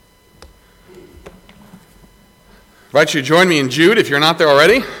invite you to join me in Jude if you're not there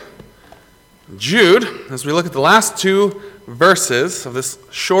already. Jude, as we look at the last two verses of this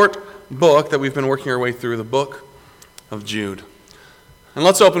short book that we've been working our way through, the book of Jude. And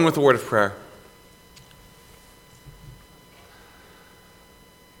let's open with a word of prayer.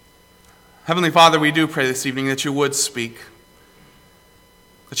 Heavenly Father, we do pray this evening that you would speak.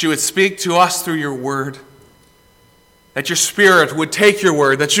 That you would speak to us through your word. That your Spirit would take your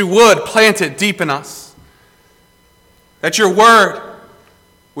word. That you would plant it deep in us. That your word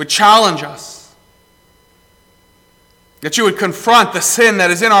would challenge us. That you would confront the sin that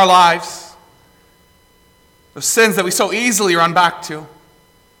is in our lives. The sins that we so easily run back to.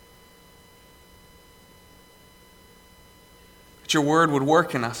 That your word would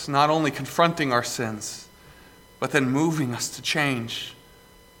work in us, not only confronting our sins, but then moving us to change,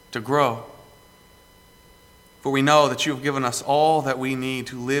 to grow. For we know that you have given us all that we need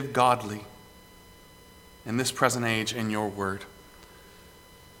to live godly in this present age in your word.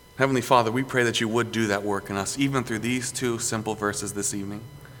 Heavenly Father, we pray that you would do that work in us, even through these two simple verses this evening.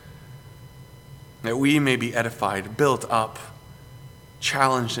 That we may be edified, built up,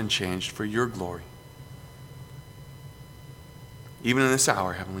 challenged and changed for your glory. Even in this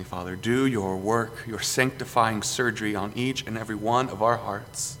hour, Heavenly Father, do your work, your sanctifying surgery on each and every one of our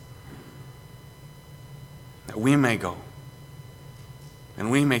hearts. That we may go and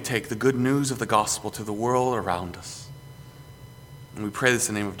we may take the good news of the gospel to the world around us. And we pray this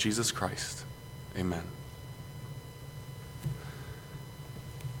in the name of Jesus Christ. Amen.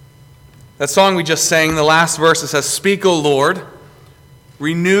 That song we just sang, the last verse, it says, "Speak, O Lord,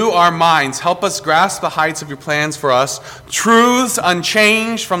 renew our minds, help us grasp the heights of your plans for us, truths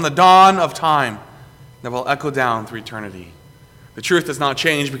unchanged from the dawn of time that will echo down through eternity." The truth does not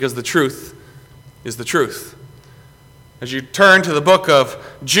change because the truth is the truth. As you turn to the book of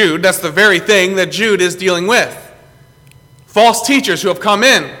Jude, that's the very thing that Jude is dealing with. False teachers who have come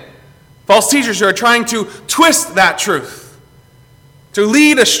in. False teachers who are trying to twist that truth, to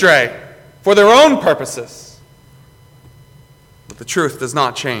lead astray for their own purposes. But the truth does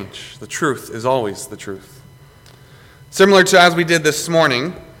not change. The truth is always the truth. Similar to as we did this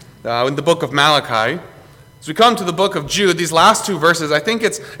morning in the book of Malachi, as we come to the book of Jude, these last two verses, I think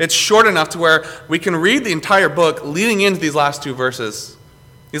it's short enough to where we can read the entire book leading into these last two verses.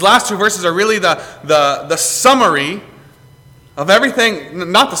 These last two verses are really the summary of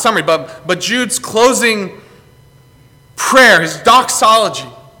everything, not the summary, but Jude's closing prayer, his doxology.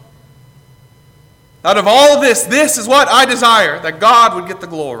 Out of all of this is what I desire, that God would get the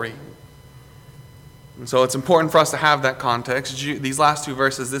glory. And so it's important for us to have that context. These last two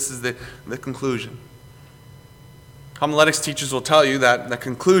verses, this is the conclusion. Homiletics teachers will tell you that the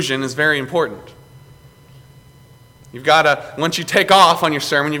conclusion is very important. You've got to, once you take off on your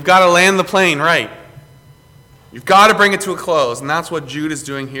sermon, you've got to land the plane right. You've got to bring it to a close, and that's what Jude is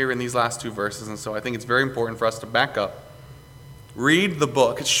doing here in these last two verses. And so I think it's very important for us to back up, read the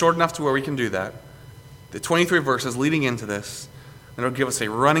book. It's short enough to where we can do that. The 23 verses leading into this, and it'll give us a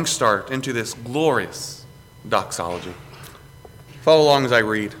running start into this glorious doxology. Follow along as I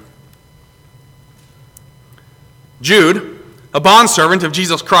read. Jude, a bondservant of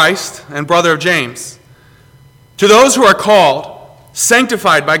Jesus Christ and brother of James, to those who are called,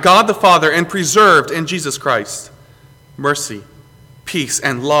 sanctified by God the Father, and preserved in Jesus Christ, mercy, peace,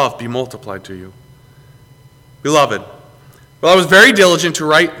 and love be multiplied to you. Beloved, while I was very diligent to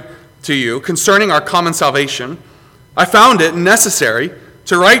write to you concerning our common salvation, I found it necessary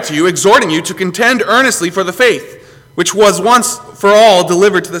to write to you, exhorting you to contend earnestly for the faith, which was once for all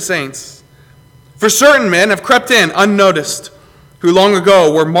delivered to the saints. For certain men have crept in unnoticed, who long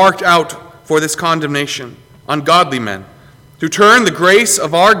ago were marked out for this condemnation, ungodly men, who turn the grace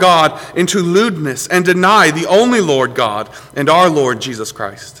of our God into lewdness and deny the only Lord God and our Lord Jesus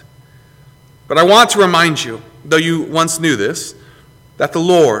Christ. But I want to remind you, though you once knew this, that the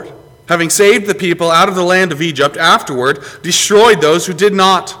Lord, having saved the people out of the land of Egypt, afterward destroyed those who did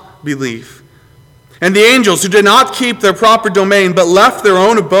not believe. And the angels who did not keep their proper domain, but left their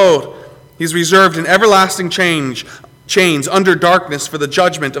own abode, he's reserved in everlasting chains under darkness for the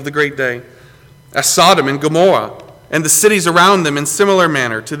judgment of the great day. As Sodom and Gomorrah, and the cities around them in similar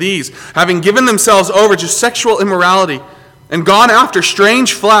manner to these, having given themselves over to sexual immorality and gone after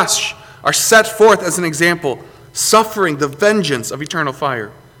strange flesh, are set forth as an example, suffering the vengeance of eternal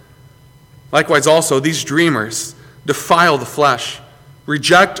fire. Likewise also, these dreamers defile the flesh,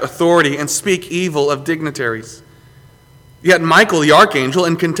 reject authority, and speak evil of dignitaries. Yet Michael the archangel,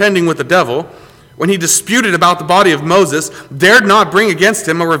 in contending with the devil, when he disputed about the body of Moses, dared not bring against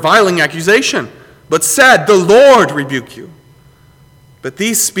him a reviling accusation, but said, "The Lord rebuke you." But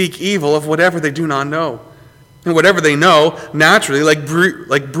these speak evil of whatever they do not know, And whatever they know, naturally, like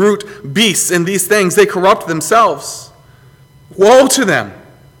brute beasts in these things, they corrupt themselves. Woe to them,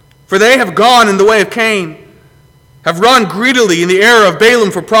 for they have gone in the way of Cain, have run greedily in the error of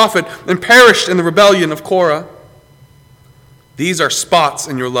Balaam for profit, and perished in the rebellion of Korah. These are spots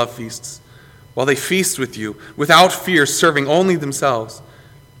in your love feasts, while they feast with you, without fear, serving only themselves.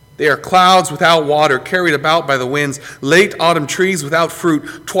 They are clouds without water, carried about by the winds, late autumn trees without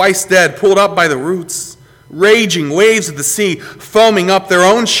fruit, twice dead, pulled up by the roots. Raging waves of the sea, foaming up their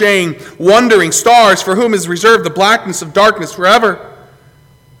own shame, wandering stars for whom is reserved the blackness of darkness forever.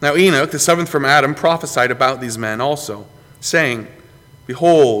 Now Enoch, the seventh from Adam, prophesied about these men also, saying,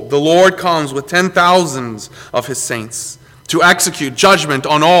 Behold, the Lord comes with 10,000s of his saints, to execute judgment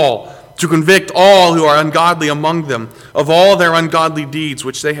on all, to convict all who are ungodly among them, of all their ungodly deeds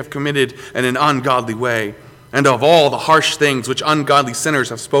which they have committed in an ungodly way, and of all the harsh things which ungodly sinners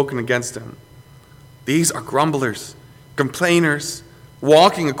have spoken against him. These are grumblers, complainers,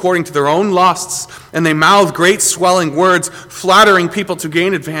 walking according to their own lusts, and they mouth great swelling words, flattering people to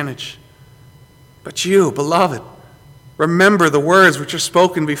gain advantage. But you, beloved, remember the words which are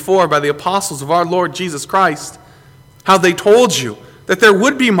spoken before by the apostles of our Lord Jesus Christ, how they told you that there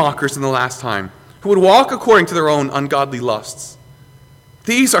would be mockers in the last time, who would walk according to their own ungodly lusts.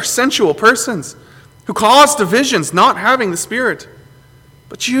 These are sensual persons, who cause divisions, not having the Spirit.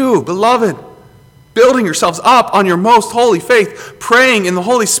 But you, beloved, building yourselves up on your most holy faith, praying in the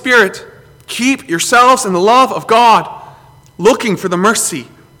Holy Spirit, keep yourselves in the love of God, looking for the mercy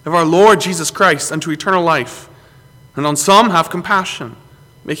of our Lord Jesus Christ unto eternal life. And on some have compassion,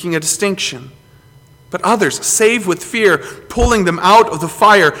 making a distinction. But others save with fear, pulling them out of the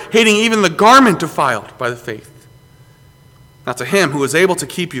fire, hating even the garment defiled by the faith. Now to him who is able to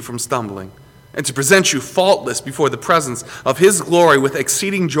keep you from stumbling, and to present you faultless before the presence of his glory with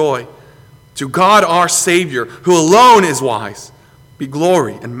exceeding joy, to God our Savior, who alone is wise, be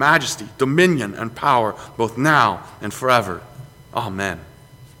glory and majesty, dominion and power, both now and forever. Amen.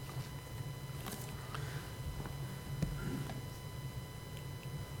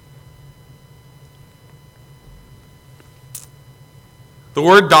 The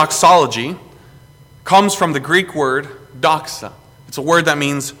word doxology comes from the Greek word doxa. It's a word that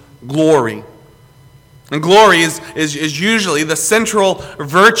means glory. And glory is usually the central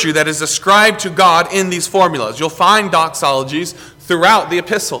virtue that is ascribed to God in these formulas. You'll find doxologies throughout the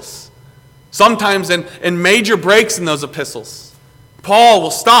epistles. Sometimes in major breaks in those epistles, Paul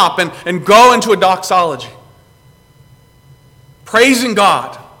will stop and go into a doxology, praising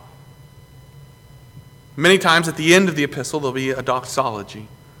God. Many times at the end of the epistle, there'll be a doxology.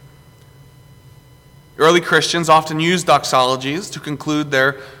 Early Christians often use doxologies to conclude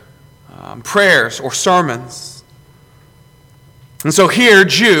their prayers or sermons. And so here,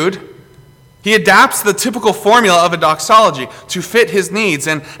 Jude, he adapts the typical formula of a doxology to fit his needs.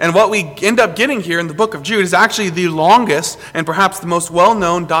 And what we end up getting here in the book of Jude is actually the longest and perhaps the most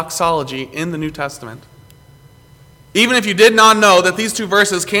well-known doxology in the New Testament. Even if you did not know that these two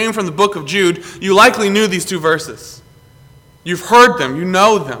verses came from the book of Jude, you likely knew these two verses. You've heard them, you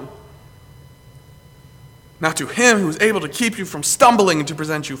know them. Now to him who is able to keep you from stumbling and to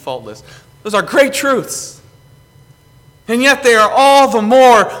present you faultless. Those are great truths. And yet they are all the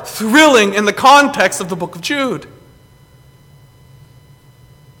more thrilling in the context of the book of Jude.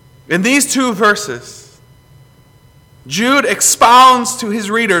 In these two verses, Jude expounds to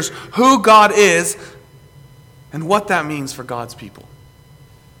his readers who God is and what that means for God's people.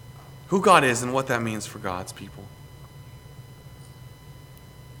 Who God is and what that means for God's people.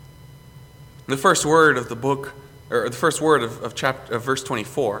 The first word of the book, or the first word of verse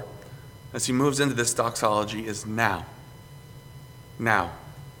 24, as he moves into this doxology, is now. Now.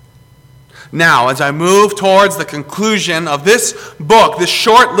 Now, as I move towards the conclusion of this book, this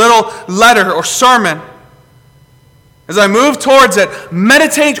short little letter or sermon, as I move towards it,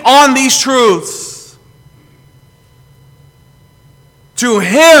 meditate on these truths. To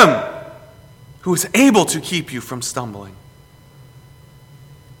him who is able to keep you from stumbling.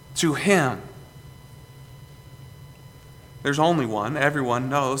 To him. There's only one. Everyone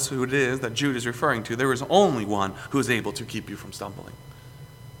knows who it is that Jude is referring to. There is only one who is able to keep you from stumbling.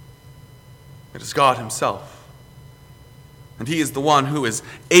 It is God himself. And he is the one who is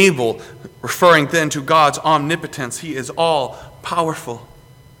able, referring then to God's omnipotence. He is all powerful.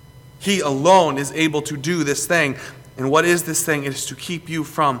 He alone is able to do this thing. And what is this thing? It is to keep you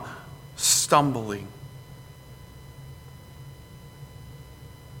from stumbling.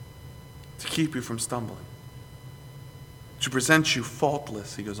 To keep you from stumbling. To present you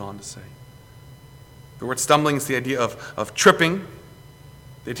faultless, he goes on to say. The word stumbling is the idea of tripping,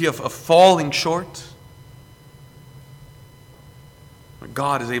 the idea of falling short. But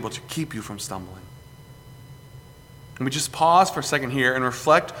God is able to keep you from stumbling. And we just pause for a second here and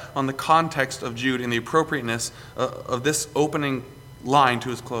reflect on the context of Jude and the appropriateness of this opening line to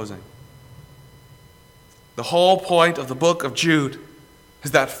his closing. The whole point of the book of Jude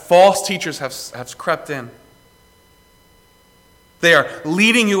is that false teachers have crept in. They are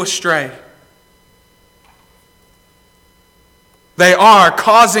leading you astray. They are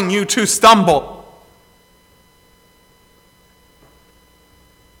causing you to stumble.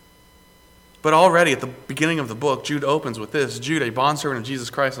 But already at the beginning of the book, Jude opens with this: Jude, a bondservant of Jesus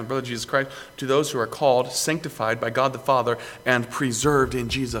Christ and brother of Jesus Christ, to those who are called, sanctified by God the Father, and preserved in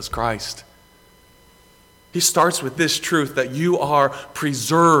Jesus Christ. He starts with this truth that you are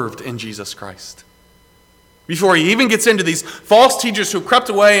preserved in Jesus Christ. Before he even gets into these false teachers who crept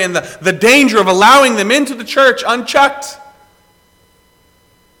away and the danger of allowing them into the church unchecked,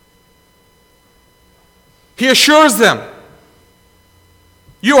 he assures them,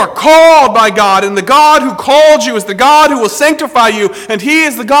 you are called by God, and the God who called you is the God who will sanctify you, and he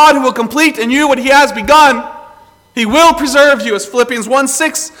is the God who will complete in you what he has begun. He will preserve you, as Philippians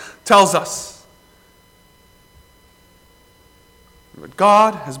 1:6 tells us. What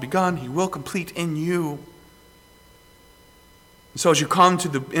God has begun, he will complete in you. And so as you come to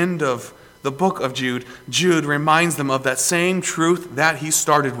the end of the book of Jude, Jude reminds them of that same truth that he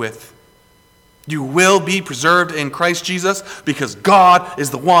started with. You will be preserved in Christ Jesus because God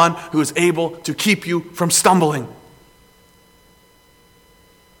is the one who is able to keep you from stumbling.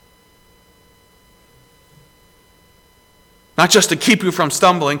 Not just to keep you from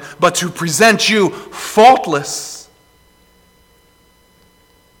stumbling, but to present you faultless.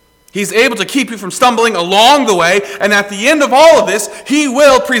 He's able to keep you from stumbling along the way, and at the end of all of this, he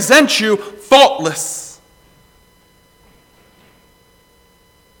will present you faultless.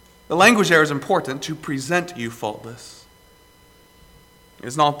 The language there is important, to present you faultless.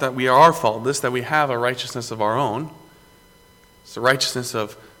 It's not that we are faultless, that we have a righteousness of our own. It's the righteousness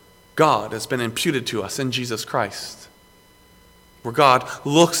of God that's been imputed to us in Jesus Christ, where God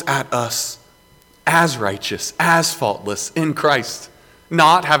looks at us as righteous, as faultless in Christ,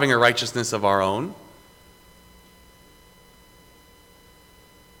 not having a righteousness of our own.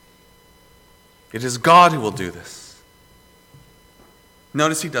 It is God who will do this.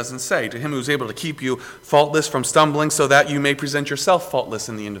 Notice he doesn't say, to him who is able to keep you faultless from stumbling so that you may present yourself faultless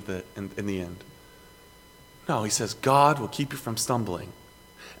in the end. No, he says God will keep you from stumbling,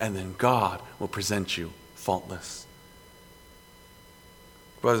 and then God will present you faultless.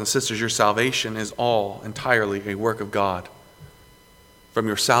 Brothers and sisters, your salvation is all entirely a work of God. From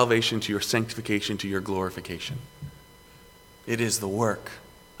your salvation to your sanctification to your glorification. It is the work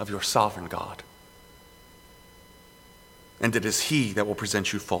of your sovereign God. And it is he that will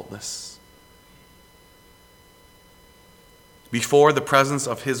present you faultless. Before the presence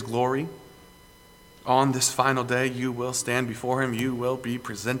of his glory, on this final day, you will stand before him. You will be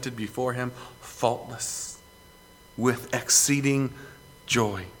presented before him faultless, with exceeding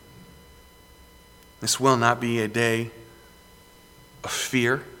joy. This will not be a day of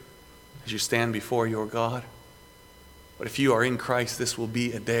fear as you stand before your God. But if you are in Christ, this will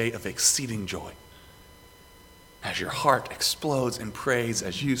be a day of exceeding joy. As your heart explodes in praise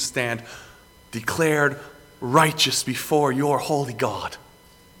as you stand declared righteous before your holy God.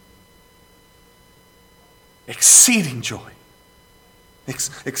 Exceeding joy.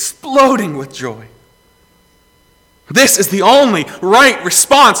 Exploding with joy. This is the only right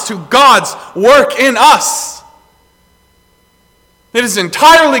response to God's work in us. It is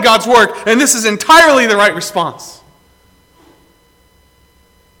entirely God's work, and this is entirely the right response.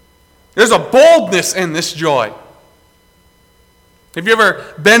 There's a boldness in this joy. Have you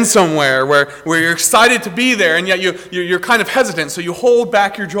ever been somewhere where you're excited to be there, and yet you're kind of hesitant, so you hold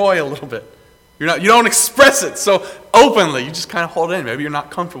back your joy a little bit? You don't express it so openly. You just kind of hold it in. Maybe you're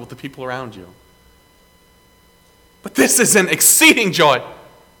not comfortable with the people around you. But this is an exceeding joy.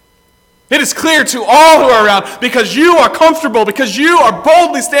 It is clear to all who are around because you are comfortable, because you are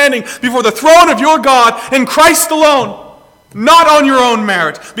boldly standing before the throne of your God in Christ alone, not on your own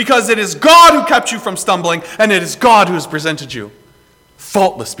merit, because it is God who kept you from stumbling, and it is God who has presented you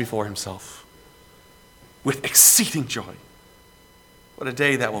faultless before himself with exceeding joy. What a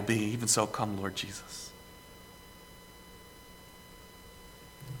day that will be. Even so, come, Lord Jesus.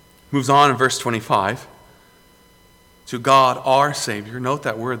 Moves on in verse 25 to God our Savior. Note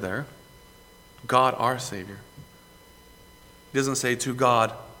that word there. God our Savior. He doesn't say to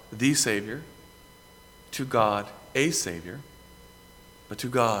God the Savior, to God a Savior, but to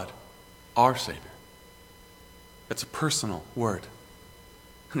God our Savior. That's a personal word.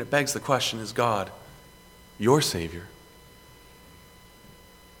 And it begs the question, is God your Savior?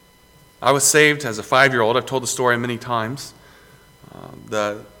 I was saved as a 5-year-old. I've told the story many times.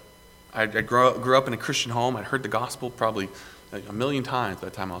 I grew up in a Christian home. I'd heard the gospel probably a million times by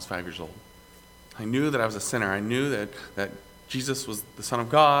the time I was 5 years old. I knew that I was a sinner. I knew that Jesus was the Son of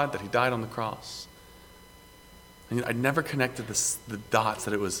God, that he died on the cross. And I'd never connected the dots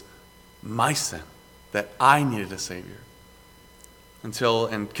that it was my sin, that I needed a Savior. Until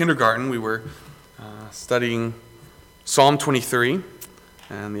in kindergarten, we were studying Psalm 23,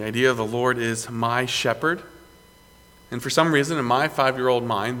 and the idea of the Lord is my shepherd. And for some reason, in my 5-year-old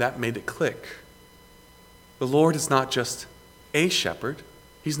mind, that made it click. The Lord is not just a shepherd.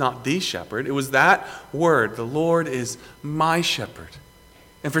 He's not the shepherd. It was that word, the Lord is my shepherd.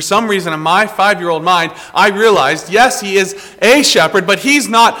 And for some reason, in my 5-year-old mind, I realized, yes, he is a shepherd, but he's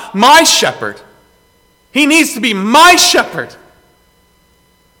not my shepherd. He needs to be my shepherd.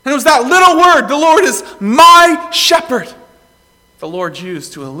 And it was that little word, the Lord is my shepherd, the Lord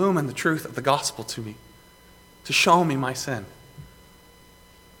used to illumine the truth of the gospel to me, to show me my sin,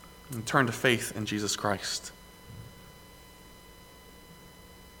 and turn to faith in Jesus Christ.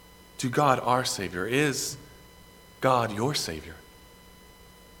 To God, our Savior. Is God your Savior?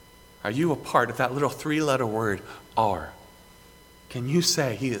 Are you a part of that little 3-letter word, "are"? Can you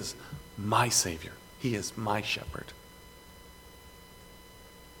say, he is my Savior? He is my shepherd.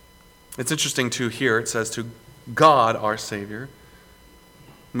 It's interesting to hear it says to God, our Savior.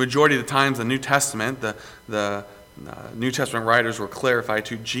 Majority of the times in the New Testament, the New Testament writers will clarify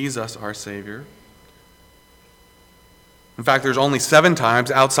to Jesus, our Savior. In fact, there's only 7 times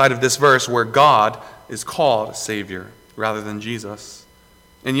outside of this verse where God is called Savior rather than Jesus.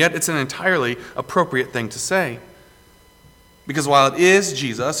 And yet it's an entirely appropriate thing to say. Because while it is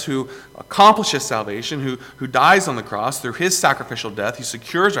Jesus who accomplishes salvation, who dies on the cross through his sacrificial death, he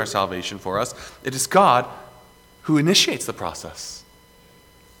secures our salvation for us, it is God who initiates the process.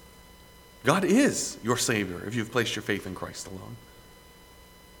 God is your Savior if you've placed your faith in Christ alone.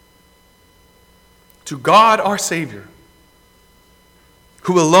 To God, our Savior,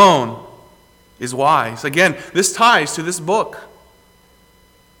 who alone is wise. Again, this ties to this book.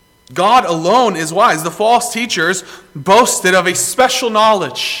 God alone is wise. The false teachers boasted of a special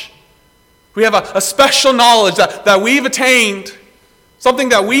knowledge. We have a special knowledge that we've attained. Something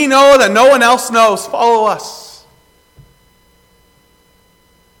that we know that no one else knows. Follow us.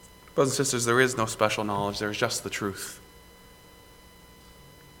 Brothers and sisters, there is no special knowledge. There is just the truth.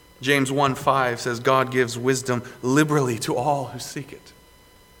 James 1:5 says, God gives wisdom liberally to all who seek it.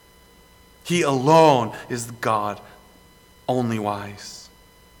 He alone is the God, only wise.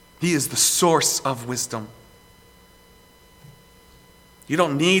 He is the source of wisdom. You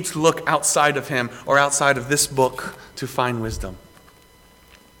don't need to look outside of him or outside of this book to find wisdom.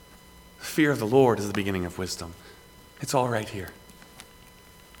 The fear of the Lord is the beginning of wisdom. It's all right here.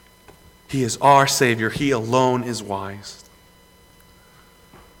 He is our Savior. He alone is wise.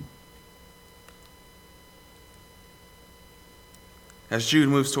 As Jude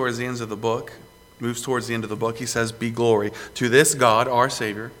moves towards the end of the book, he says, be glory. To this God, our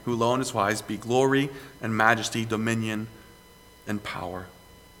Savior, who alone is wise, be glory and majesty, dominion and power.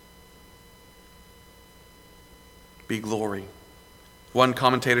 Be glory. One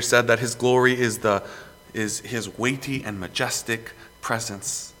commentator said that his glory is his weighty and majestic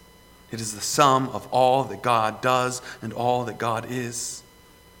presence. It is the sum of all that God does and all that God is.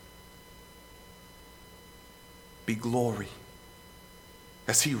 Be glory,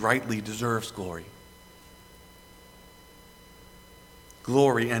 as he rightly deserves glory.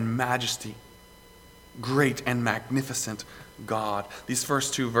 Glory and majesty, great and magnificent God. These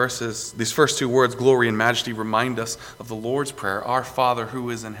first two words, glory and majesty, remind us of the Lord's Prayer. Our Father who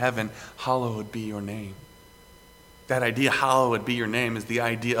is in heaven, hallowed be your name. That idea, hallowed be your name, is the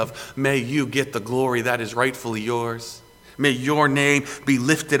idea of may you get the glory that is rightfully yours. May your name be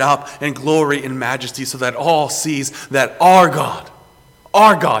lifted up in glory and majesty so that all sees that our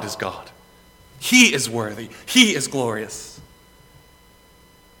God is God. He is worthy. He is glorious.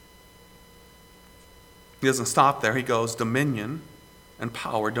 He doesn't stop there. He goes dominion and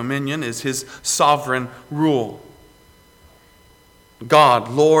power. Dominion is his sovereign rule. God,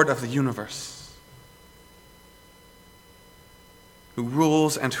 Lord of the universe, who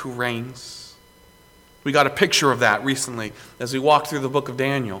rules and who reigns. We got a picture of that recently as we walked through the book of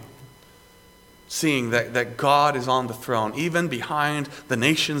Daniel, seeing that God is on the throne, even behind the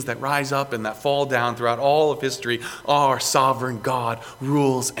nations that rise up and that fall down throughout all of history. Our sovereign God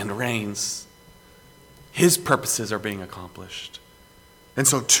rules and reigns. His purposes are being accomplished. And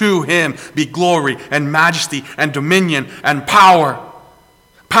so to him be glory and majesty and dominion and power.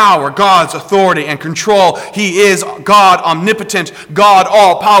 Power, God's authority and control. He is God omnipotent, God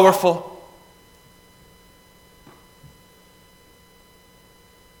all-powerful.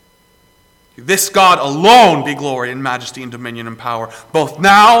 This God alone be glory and majesty and dominion and power, both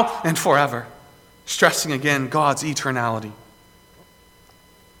now and forever. Stressing again God's eternality.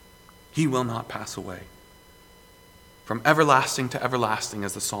 He will not pass away. From everlasting to everlasting,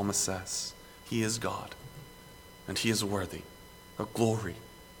 as the psalmist says, he is God, and he is worthy of glory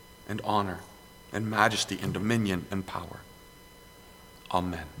and honor and majesty and dominion and power.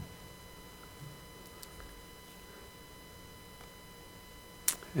 Amen.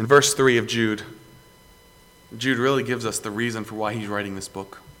 In verse 3 of Jude really gives us the reason for why he's writing this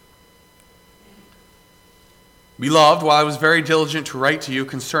book. Beloved, while I was very diligent to write to you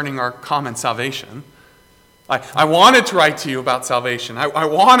concerning our common salvation, I wanted to write to you about salvation. I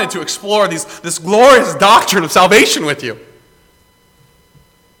wanted to explore this glorious doctrine of salvation with you.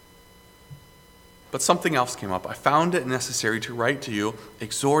 But something else came up. I found it necessary to write to you,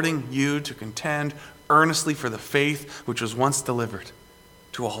 exhorting you to contend earnestly for the faith which was once delivered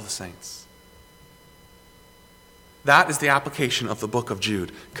to all the saints. That is the application of the book of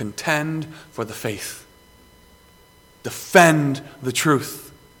Jude. Contend for the faith. Defend the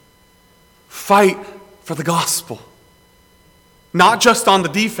truth. Fight for the gospel. Not just on the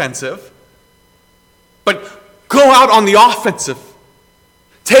defensive, but go out on the offensive.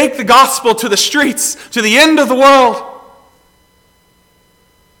 Take the gospel to the streets, to the end of the world.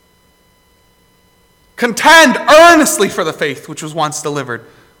 Contend earnestly for the faith which was once delivered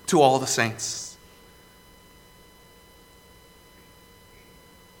to all the saints.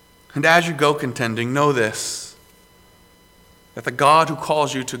 And as you go contending, know this, that the God who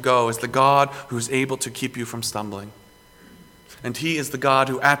calls you to go is the God who is able to keep you from stumbling. And he is the God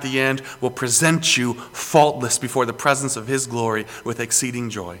who at the end will present you faultless before the presence of his glory with exceeding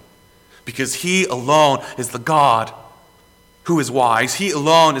joy. Because he alone is the God who is wise. He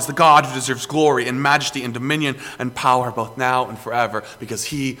alone is the God who deserves glory and majesty and dominion and power both now and forever. Because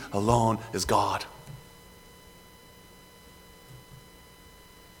he alone is God.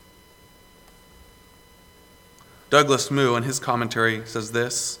 Douglas Moo in his commentary says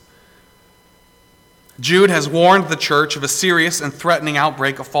this: Jude has warned the church of a serious and threatening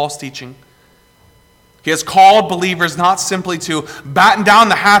outbreak of false teaching. He has called believers not simply to batten down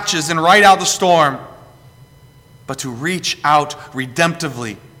the hatches and ride out the storm, but to reach out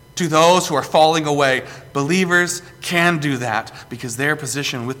redemptively to those who are falling away. Believers can do that because their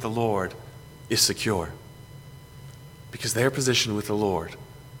position with the Lord is secure. Because their position with the Lord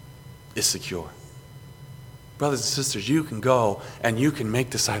is secure. Brothers and sisters, you can go and you can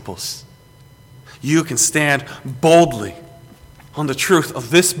make disciples. You can stand boldly on the truth of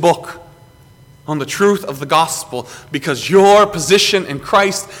this book, on the truth of the gospel, because your position in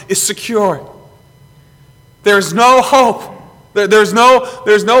Christ is secure. There's no hope. There's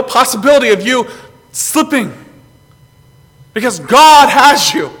no possibility of you slipping, because God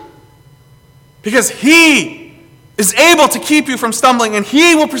has you. Because he is able to keep you from stumbling, and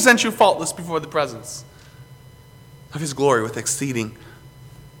he will present you faultless before the presence of his glory with exceeding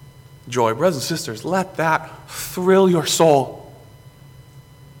joy. Brothers and sisters, let that thrill your soul.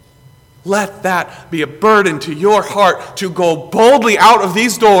 Let that be a burden to your heart to go boldly out of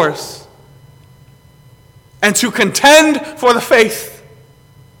these doors and to contend for the faith.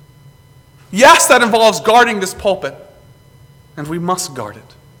 Yes, that involves guarding this pulpit, and we must guard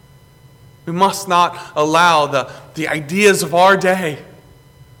it. We must not allow the ideas of our day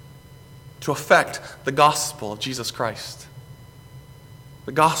to affect the gospel of Jesus Christ.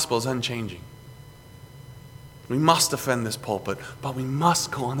 The gospel is unchanging. We must defend this pulpit, but we must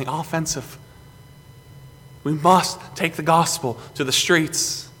go on the offensive. We must take the gospel to the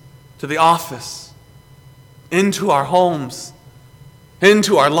streets, to the office, into our homes,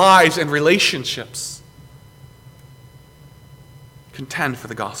 into our lives and relationships. Contend for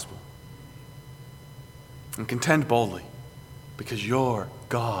the gospel. And contend boldly, because your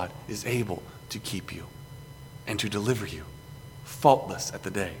God is able to keep you and to deliver you faultless at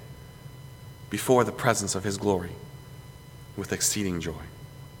the day before the presence of his glory with exceeding joy.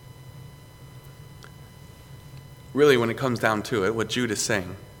 Really, when it comes down to it, what Jude is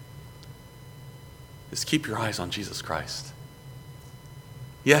saying is keep your eyes on Jesus Christ.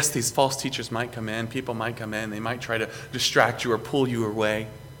 Yes, these false teachers might come in, people might come in, they might try to distract you or pull you away.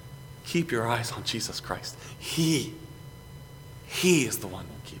 Keep your eyes on Jesus Christ. He is the one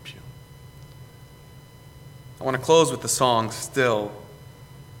who keeps you. I want to close with the song, Still,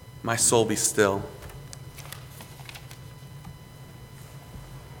 My Soul Be Still.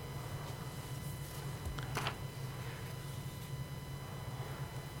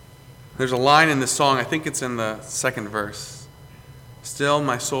 There's a line in this song, I think it's in the second verse. Still,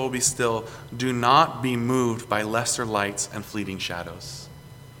 my soul be still. Do not be moved by lesser lights and fleeting shadows.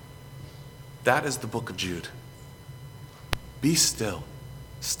 That is the book of Jude. Be still.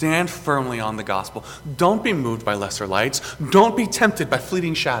 Stand firmly on the gospel. Don't be moved by lesser lights. Don't be tempted by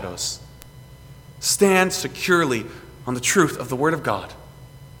fleeting shadows. Stand securely on the truth of the Word of God.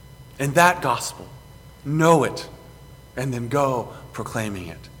 And that gospel, know it, and then go proclaiming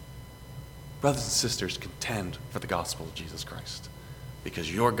it. Brothers and sisters, contend for the gospel of Jesus Christ,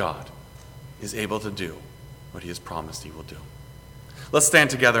 because your God is able to do what he has promised he will do. Let's stand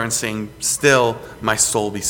together and sing, "Still My Soul Be Still."